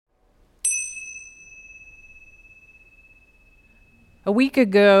A week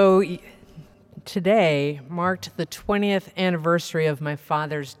ago, today marked the 20th anniversary of my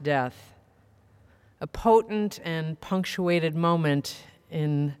father's death, a potent and punctuated moment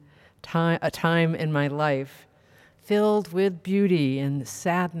in a time in my life filled with beauty and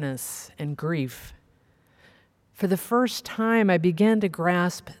sadness and grief. For the first time, I began to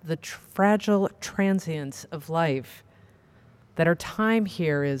grasp the fragile transience of life, that our time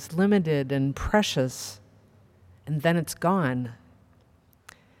here is limited and precious, and then it's gone.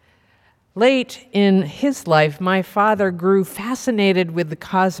 Late in his life, my father grew fascinated with the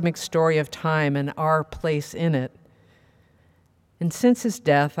cosmic story of time and our place in it. And since his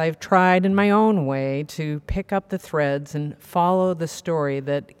death, I've tried in my own way to pick up the threads and follow the story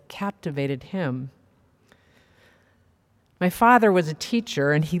that captivated him. My father was a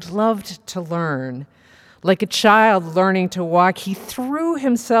teacher, and he loved to learn. Like a child learning to walk, he threw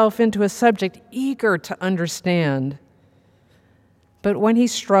himself into a subject eager to understand. But when he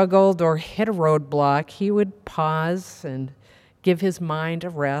struggled or hit a roadblock, he would pause and give his mind a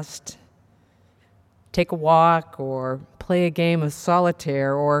rest, take a walk or play a game of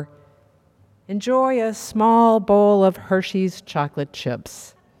solitaire or enjoy a small bowl of Hershey's chocolate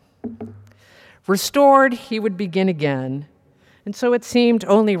chips. Restored, he would begin again, and so it seemed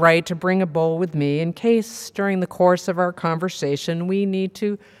only right to bring a bowl with me in case during the course of our conversation we need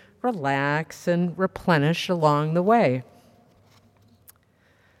to relax and replenish along the way.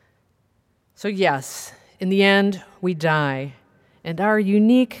 So yes, in the end, we die, and our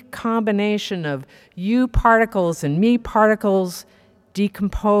unique combination of you particles and me particles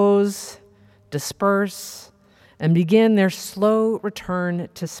decompose, disperse, and begin their slow return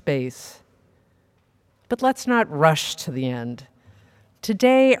to space. But let's not rush to the end.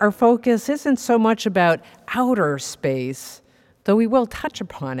 Today, our focus isn't so much about outer space, though we will touch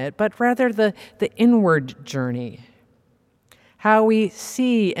upon it, but rather the inward journey. How we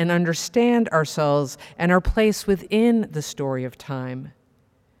see and understand ourselves and our place within the story of time.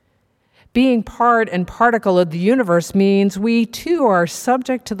 Being part and particle of the universe means we too are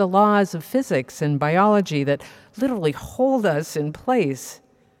subject to the laws of physics and biology that literally hold us in place.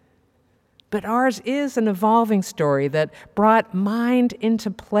 But ours is an evolving story that brought mind into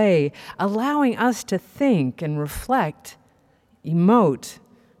play, allowing us to think and reflect, emote,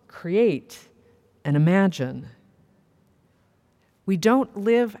 create, and imagine. We don't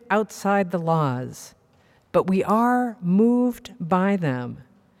live outside the laws, but we are moved by them,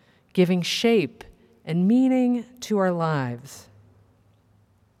 giving shape and meaning to our lives.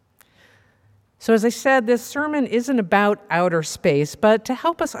 So as I said, this sermon isn't about outer space, but to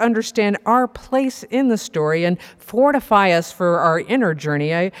help us understand our place in the story and fortify us for our inner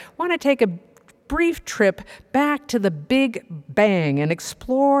journey, I want to take a brief trip back to the Big Bang and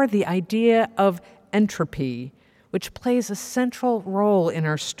explore the idea of entropy, which plays a central role in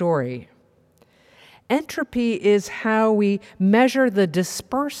our story. Entropy is how we measure the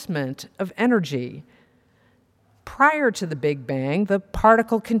disbursement of energy. Prior to the Big Bang, the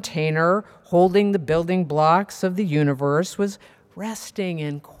particle container holding the building blocks of the universe was resting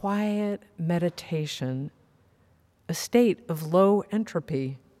in quiet meditation, a state of low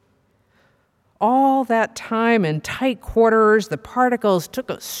entropy. All that time in tight quarters, the particles took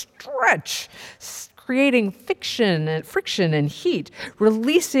a stretch, creating friction and heat,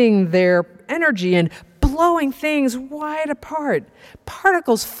 releasing their energy and blowing things wide apart.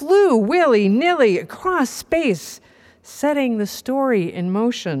 Particles flew willy-nilly across space, setting the story in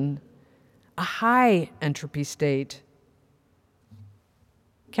motion, a high entropy state.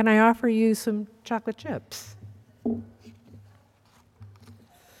 Can I offer you some chocolate chips?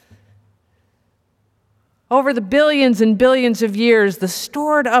 Over the billions and billions of years, the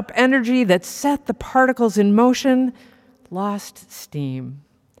stored up energy that set the particles in motion lost steam.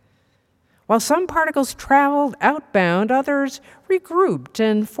 While some particles traveled outbound, others regrouped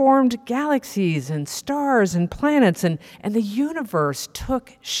and formed galaxies and stars and planets, and the universe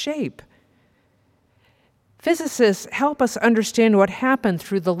took shape. Physicists help us understand what happened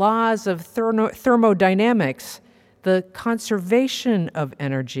through the laws of thermodynamics, the conservation of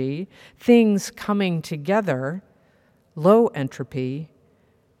energy, things coming together, low entropy,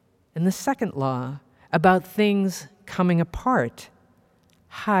 and the second law about things coming apart,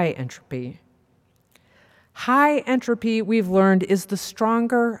 high entropy. High entropy, we've learned, is the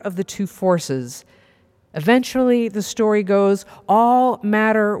stronger of the two forces. Eventually, the story goes, all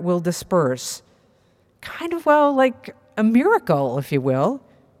matter will disperse. Kind of, well, like a miracle, if you will.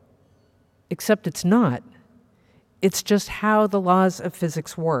 Except it's not. It's just how the laws of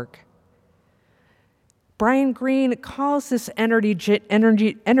physics work. Brian Greene calls this energy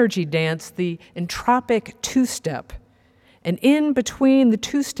dance the entropic two-step. And in between the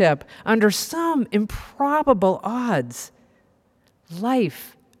two-step, under some improbable odds,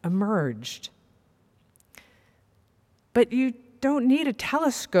 life emerged. But you don't need a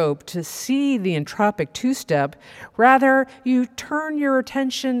telescope to see the entropic two-step. Rather, you turn your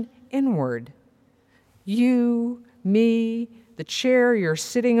attention inward. You, me, the chair you're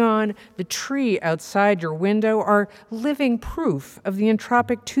sitting on, the tree outside your window are living proof of the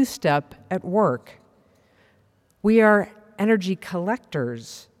entropic two-step at work. We are energy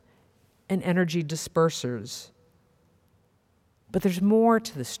collectors and energy dispersers. But there's more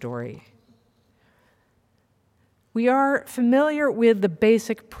to the story. We are familiar with the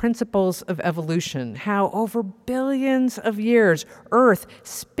basic principles of evolution, how over billions of years, Earth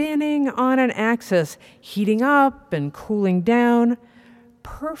spinning on an axis, heating up and cooling down,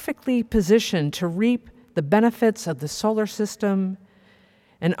 perfectly positioned to reap the benefits of the solar system,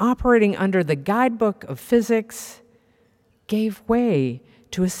 and operating under the guidebook of physics, gave way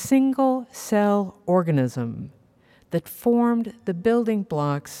to a single-cell organism that formed the building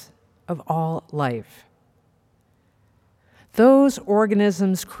blocks of all life. Those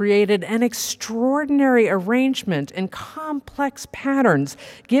organisms created an extraordinary arrangement and complex patterns,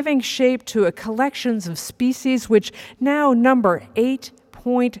 giving shape to a collections of species which now number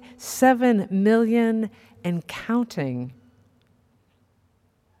 8.7 million and counting.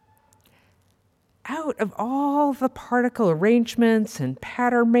 Out of all the particle arrangements and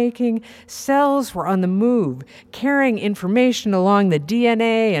pattern making, cells were on the move, carrying information along the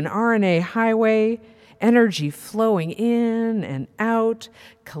DNA and RNA highway, energy flowing in and out,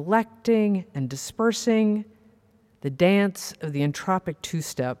 collecting and dispersing, the dance of the entropic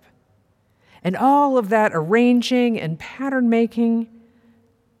two-step. And all of that arranging and pattern making,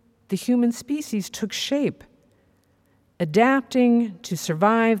 the human species took shape, adapting to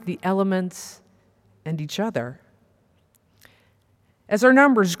survive the elements and each other. As our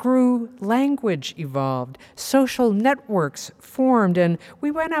numbers grew, language evolved, social networks formed, and we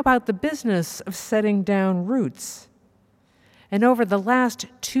went about the business of setting down roots. And over the last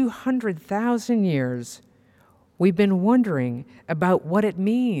 200,000 years, we've been wondering about what it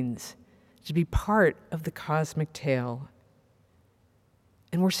means to be part of the cosmic tale.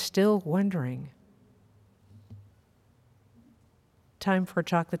 And we're still wondering. Time for a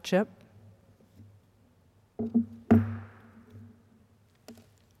chocolate chip?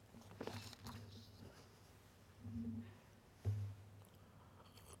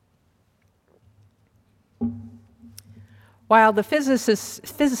 While the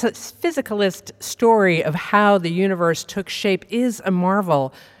physicalist story of how the universe took shape is a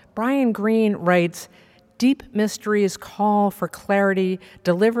marvel, Brian Greene writes, "Deep mysteries call for clarity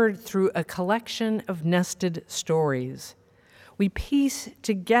delivered through a collection of nested stories. We piece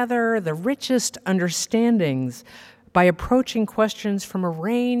together the richest understandings by approaching questions from a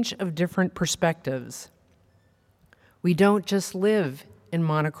range of different perspectives. We don't just live in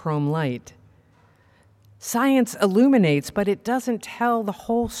monochrome light. Science illuminates, but it doesn't tell the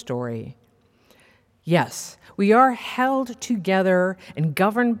whole story. Yes, we are held together and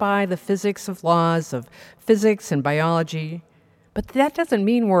governed by the physics of laws of physics and biology, but that doesn't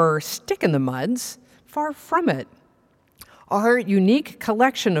mean we're stick in the muds. Far from it. Our unique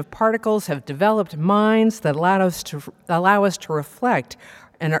collection of particles have developed minds that allow us to reflect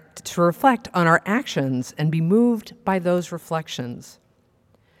on our actions and be moved by those reflections.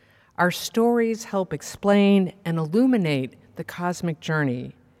 Our stories help explain and illuminate the cosmic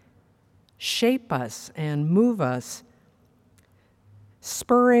journey, shape us and move us,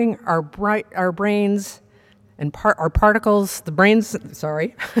 spurring our brains and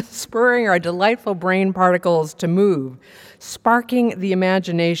spurring our delightful brain particles to move, sparking the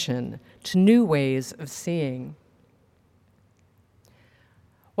imagination to new ways of seeing.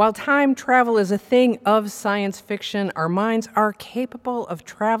 While time travel is a thing of science fiction, our minds are capable of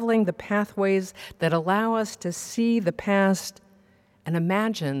traveling the pathways that allow us to see the past and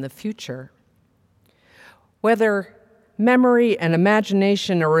imagine the future. Whether memory and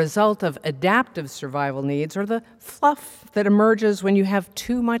imagination are a result of adaptive survival needs or the fluff that emerges when you have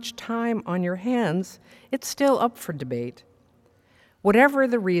too much time on your hands, it's still up for debate. Whatever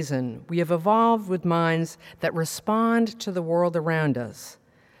the reason, we have evolved with minds that respond to the world around us,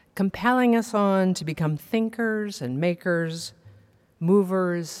 compelling us on to become thinkers and makers,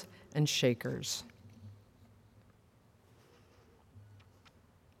 movers and shakers.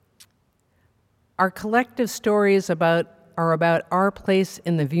 Our collective stories about our place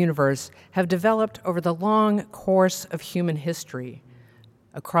in the universe have developed over the long course of human history,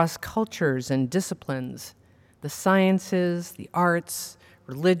 across cultures and disciplines, the sciences, the arts,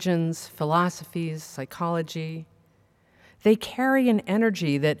 religions, philosophies, psychology. They carry an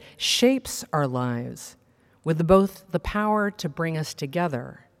energy that shapes our lives with both the power to bring us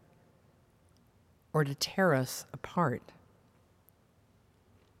together or to tear us apart.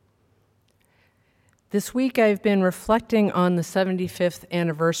 This week I've been reflecting on the 75th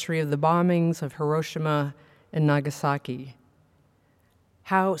anniversary of the bombings of Hiroshima and Nagasaki.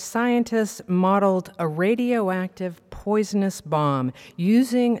 How scientists modeled a radioactive, poisonous bomb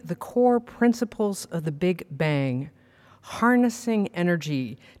using the core principles of the Big Bang, harnessing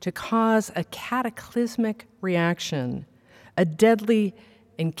energy to cause a cataclysmic reaction, a deadly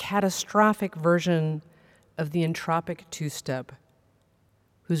and catastrophic version of the entropic two-step,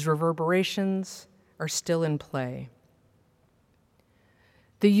 whose reverberations are still in play.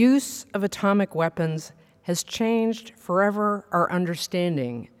 The use of atomic weapons has changed forever our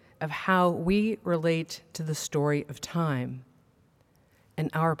understanding of how we relate to the story of time and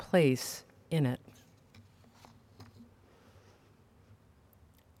our place in it.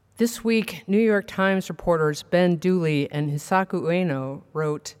 This week, New York Times reporters Ben Dooley and Hisaku Ueno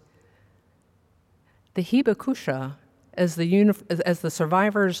wrote, "The Hibakusha, as the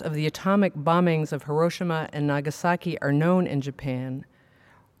survivors of the atomic bombings of Hiroshima and Nagasaki are known in Japan,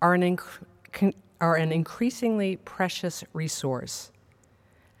 are an increasingly precious resource.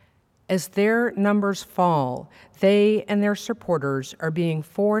 As their numbers fall, they and their supporters are being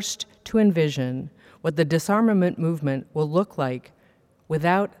forced to envision what the disarmament movement will look like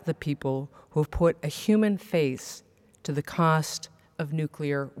without the people who have put a human face to the cost of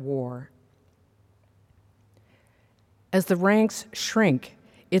nuclear war. As the ranks shrink,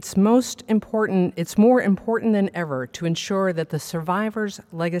 it's more important than ever to ensure that the survivors'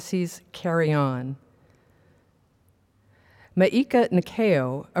 legacies carry on. Maika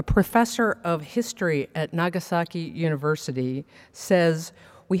Nikeo, a professor of history at Nagasaki University, says,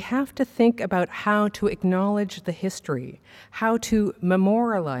 "We have to think about how to acknowledge the history, how to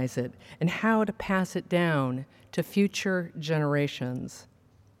memorialize it, and how to pass it down to future generations."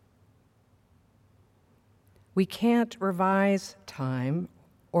 We can't revise time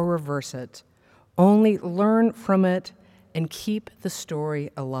or reverse it, only learn from it and keep the story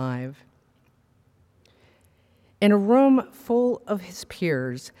alive. In a room full of his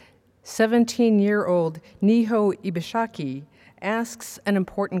peers, 17-year-old Niho Ibishaki asks an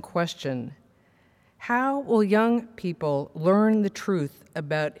important question. How will young people learn the truth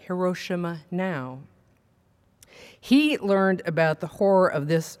about Hiroshima now? He learned about the horror of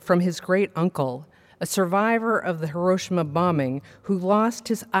this from his great uncle, a survivor of the Hiroshima bombing who lost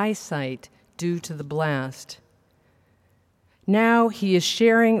his eyesight due to the blast. Now he is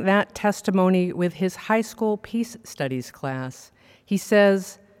sharing that testimony with his high school peace studies class. He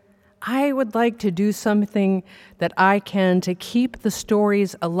says, "I would like to do something that I can to keep the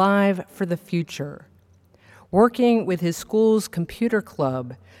stories alive for the future." Working with his school's computer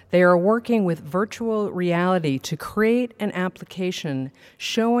club, they are working with virtual reality to create an application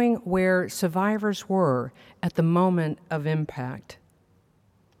showing where survivors were at the moment of impact.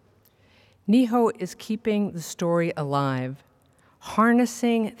 Niho is keeping the story alive,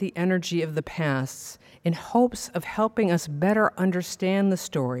 harnessing the energy of the past in hopes of helping us better understand the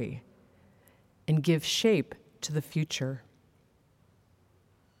story and give shape to the future.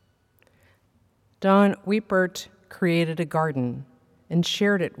 Don Wiepert created a garden and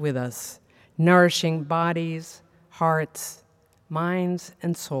shared it with us, nourishing bodies, hearts, minds,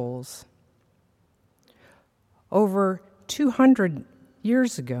 and souls. Over 200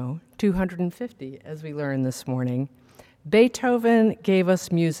 years ago, 250 as we learned this morning, Beethoven gave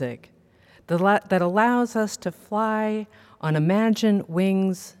us music that allows us to fly on imagined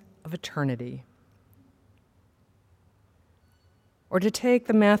wings of eternity. Or to take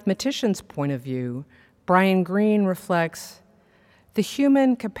the mathematician's point of view, Brian Greene reflects, "The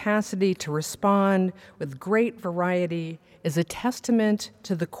human capacity to respond with great variety is a testament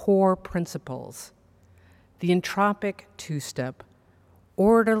to the core principles. The entropic two-step,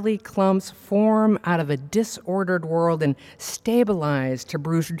 orderly clumps form out of a disordered world and stabilize to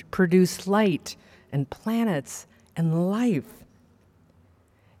produce light and planets and life.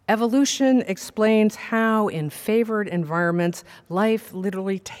 Evolution explains how, in favored environments, life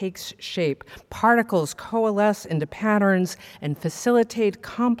literally takes shape. Particles coalesce into patterns and facilitate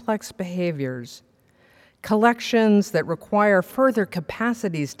complex behaviors. Collections that require further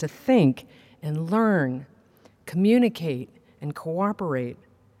capacities to think and learn, communicate and cooperate,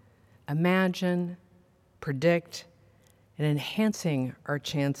 imagine, predict, and enhancing our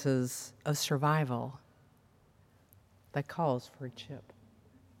chances of survival." That calls for a chip.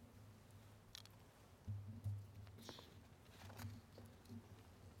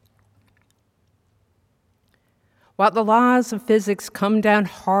 while the laws of physics come down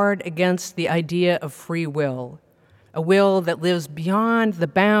hard against the idea of free will, a will that lives beyond the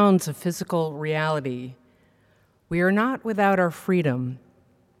bounds of physical reality, we are not without our freedom.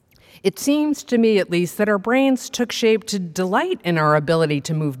 It seems to me, at least, that our brains took shape to delight in our ability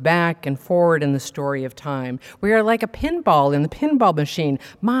to move back and forward in the story of time. We are like a pinball in the pinball machine,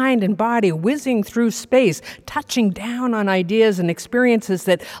 mind and body whizzing through space, touching down on ideas and experiences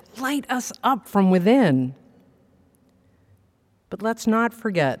that light us up from within. But let's not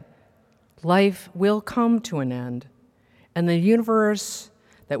forget, life will come to an end, and the universe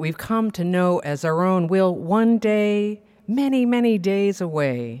that we've come to know as our own will one day, many, many days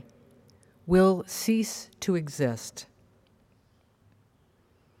away, will cease to exist.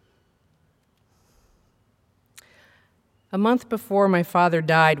 A month before my father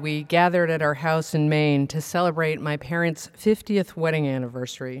died, we gathered at our house in Maine to celebrate my parents' 50th wedding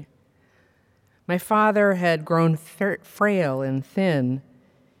anniversary. My father had grown frail and thin.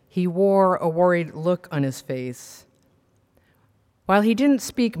 He wore a worried look on his face. While he didn't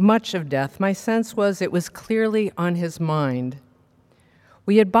speak much of death, my sense was it was clearly on his mind.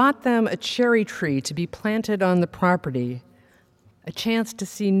 We had bought them a cherry tree to be planted on the property, a chance to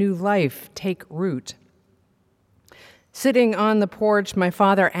see new life take root. Sitting on the porch, my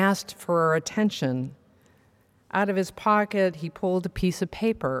father asked for our attention. Out of his pocket, he pulled a piece of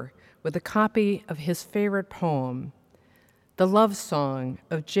paper with a copy of his favorite poem, The Love Song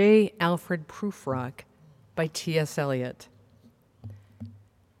of J. Alfred Prufrock by T.S. Eliot.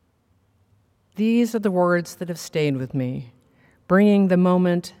 These are the words that have stayed with me, bringing the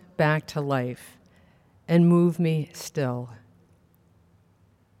moment back to life, and move me still.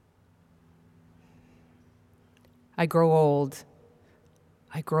 I grow old.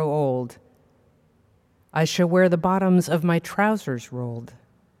 I grow old. I shall wear the bottoms of my trousers rolled.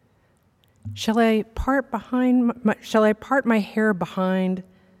 Shall I part my hair behind?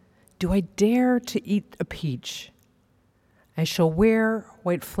 Do I dare to eat a peach? I shall wear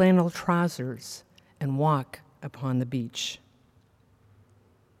white flannel trousers and walk upon the beach.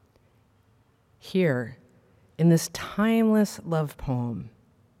 Here, in this timeless love poem,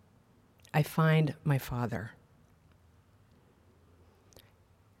 I find my father.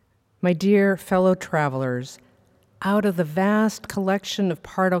 My dear fellow travelers, out of the vast collection of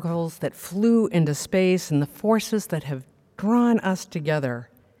particles that flew into space and the forces that have drawn us together,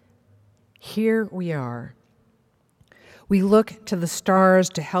 here we are. We look to the stars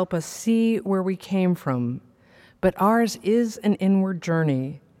to help us see where we came from, but ours is an inward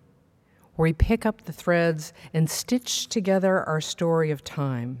journey where we pick up the threads and stitch together our story of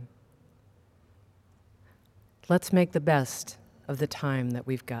time. Let's make the best of the time that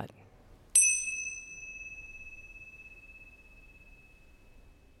we've got.